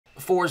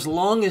For as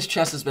long as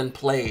chess has been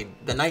played,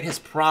 the knight has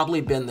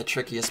probably been the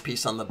trickiest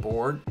piece on the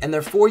board, and there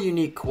are 4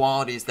 unique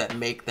qualities that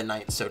make the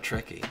knight so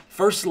tricky.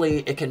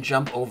 Firstly, it can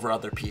jump over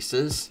other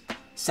pieces.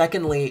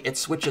 Secondly, it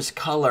switches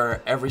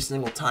color every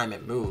single time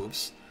it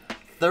moves.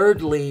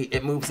 Thirdly,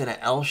 it moves in an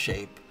L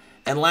shape.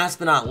 And last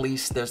but not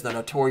least, there's the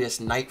notorious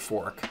knight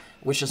fork,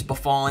 which has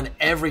befallen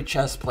every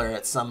chess player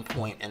at some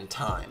point in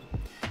time.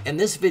 In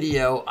this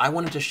video, I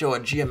wanted to show a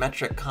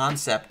geometric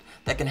concept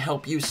that can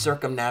help you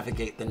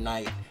circumnavigate the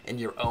knight in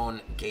your own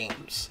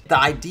games. The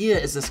idea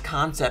is this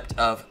concept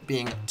of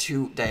being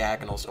 2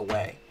 diagonals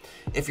away.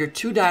 If you're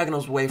 2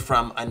 diagonals away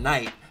from a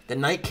knight, the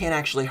knight can't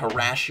actually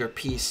harass your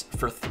piece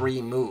for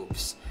 3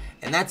 moves.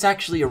 And that's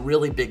actually a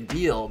really big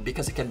deal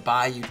because it can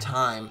buy you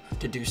time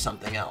to do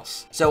something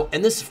else. So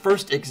in this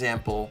first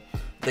example,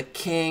 the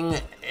king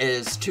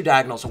is 2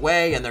 diagonals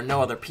away and there are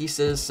no other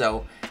pieces,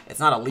 so it's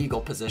not a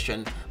legal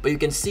position, but you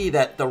can see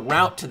that the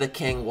route to the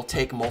king will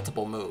take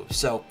multiple moves.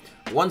 So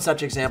one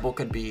such example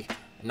could be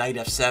knight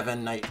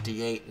f7, knight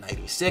d8, knight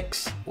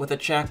e6 with a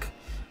check.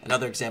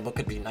 Another example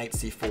could be knight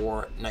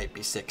c4, knight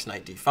b6,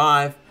 knight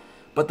d5.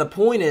 But the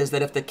point is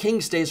that if the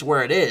king stays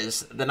where it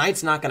is, the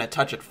knight's not going to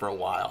touch it for a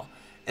while.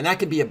 And that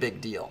can be a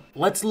big deal.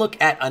 Let's look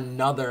at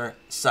another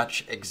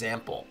such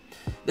example.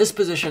 This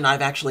position,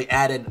 I've actually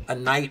added a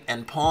knight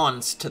and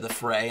pawns to the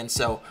fray, and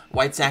so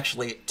white's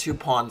actually 2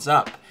 pawns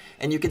up.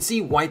 And you can see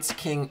white's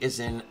king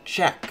is in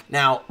check.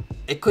 Now,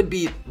 it could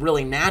be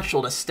really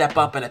natural to step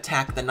up and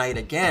attack the knight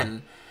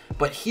again,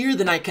 but here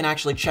the knight can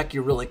actually check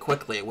you really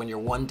quickly when you're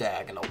 1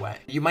 diagonal away.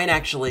 You might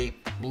actually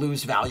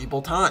lose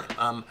valuable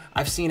time.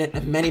 I've seen it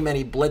in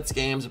many blitz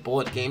games,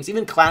 bullet games,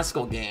 even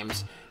classical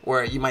games,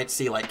 where you might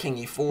see like king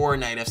e4,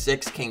 knight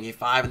f6, king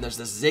e5, and there's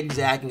this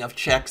zigzagging of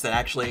checks that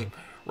actually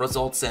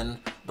results in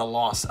the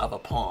loss of a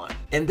pawn.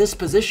 In this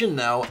position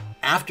though,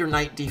 after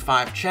knight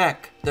d5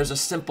 check, there's a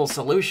simple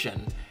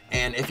solution.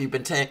 And if you've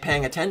been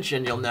paying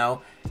attention, you'll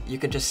know you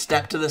can just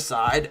step to the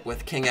side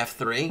with king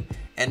f3,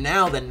 and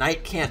now the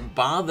knight can't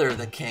bother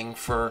the king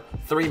for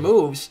 3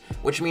 moves,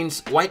 which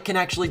means white can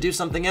actually do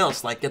something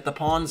else, like get the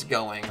pawns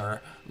going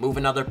or move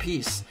another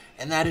piece.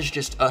 And that is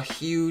just a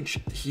huge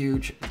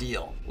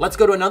deal. Let's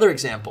go to another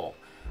example.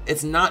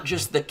 It's not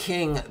just the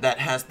king that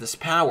has this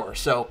power.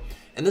 So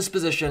in this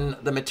position,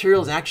 the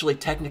material is actually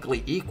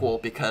technically equal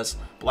because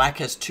black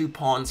has 2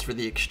 pawns for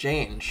the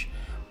exchange,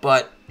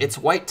 but it's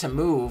white to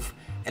move.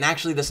 And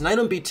actually, this knight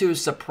on b2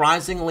 is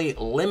surprisingly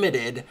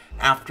limited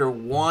after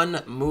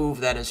 1 move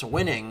that is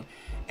winning,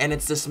 and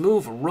it's this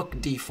move rook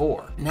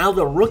d4. Now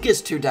the rook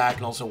is 2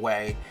 diagonals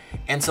away,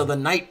 and so the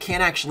knight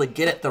can't actually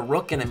get at the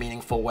rook in a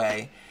meaningful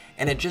way,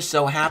 and it just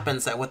so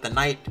happens that with the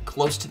knight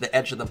close to the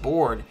edge of the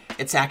board,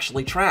 it's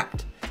actually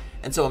trapped.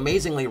 And so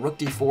amazingly, rook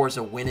d4 is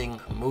a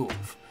winning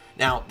move.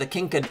 Now, the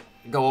king could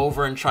go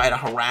over and try to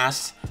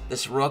harass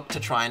this rook to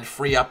try and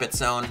free up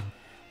its own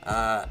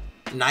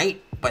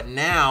knight, but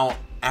now,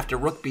 after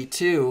rook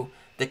b2,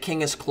 the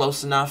king is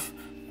close enough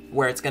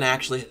where it's going to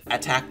actually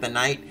attack the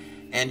knight,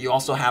 and you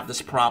also have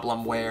this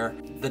problem where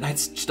the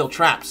knight's still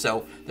trapped,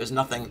 so there's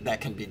nothing that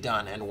can be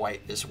done, and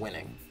white is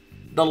winning.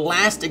 The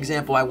last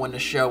example I wanted to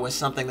show was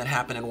something that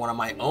happened in one of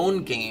my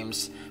own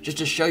games, just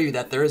to show you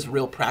that there is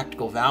real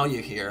practical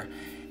value here,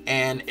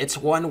 and it's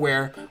one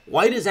where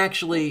white is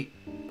actually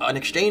an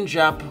exchange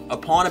up, a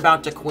pawn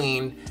about to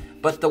queen,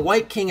 but the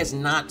white king is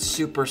not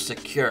super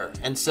secure,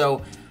 and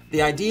so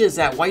the idea is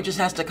that white just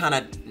has to kind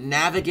of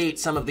navigate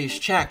some of these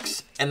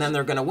checks, and then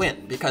they're going to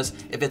win. Because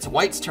if it's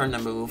white's turn to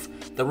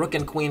move, the rook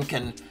and queen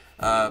can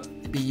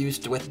be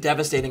used with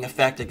devastating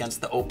effect against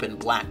the open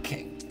black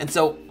king. And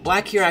so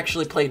black here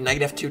actually played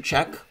knight f2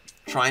 check,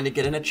 trying to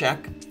get in a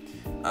check.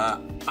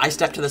 I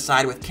stepped to the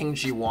side with king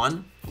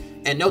g1.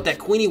 And note that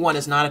queen e1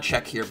 is not a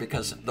check here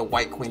because the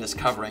white queen is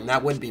covering.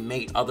 That would be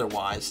mate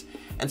otherwise.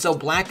 And so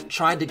black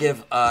tried to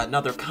give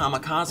another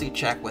kamikaze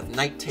check with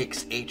knight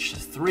takes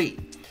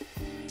h3.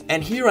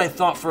 And here I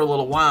thought for a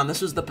little while, and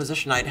this was the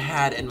position I'd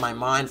had in my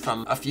mind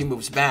from a few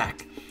moves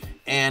back.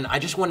 And I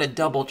just want to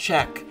double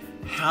check,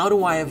 how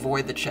do I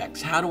avoid the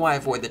checks? How do I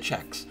avoid the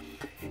checks?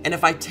 And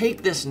if I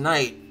take this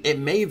knight, it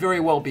may very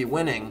well be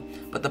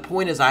winning, but the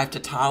point is I have to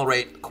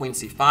tolerate queen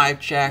c5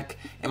 check,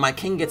 and my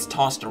king gets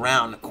tossed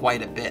around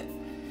quite a bit.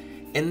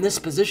 In this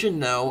position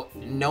though,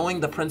 knowing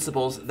the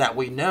principles that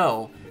we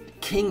know,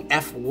 king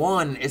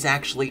f1 is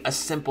actually a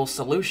simple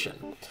solution.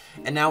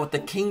 And now with the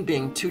king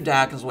being 2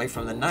 diagonals away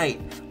from the knight,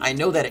 I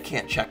know that it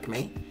can't check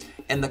me.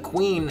 And the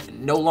queen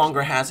no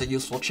longer has a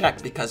useful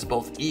check because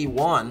both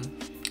e1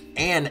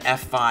 and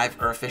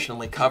f5 are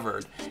efficiently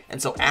covered.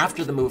 And so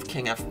after the move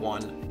king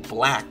f1,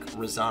 black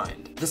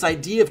resigned. This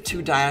idea of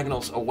 2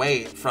 diagonals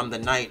away from the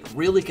knight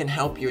really can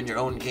help you in your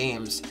own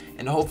games.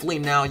 And hopefully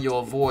now you'll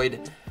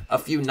avoid a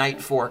few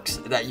knight forks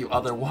that you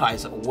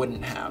otherwise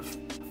wouldn't have.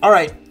 All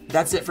right,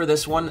 that's it for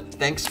this one.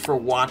 Thanks for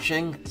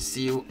watching.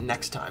 See you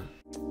next time.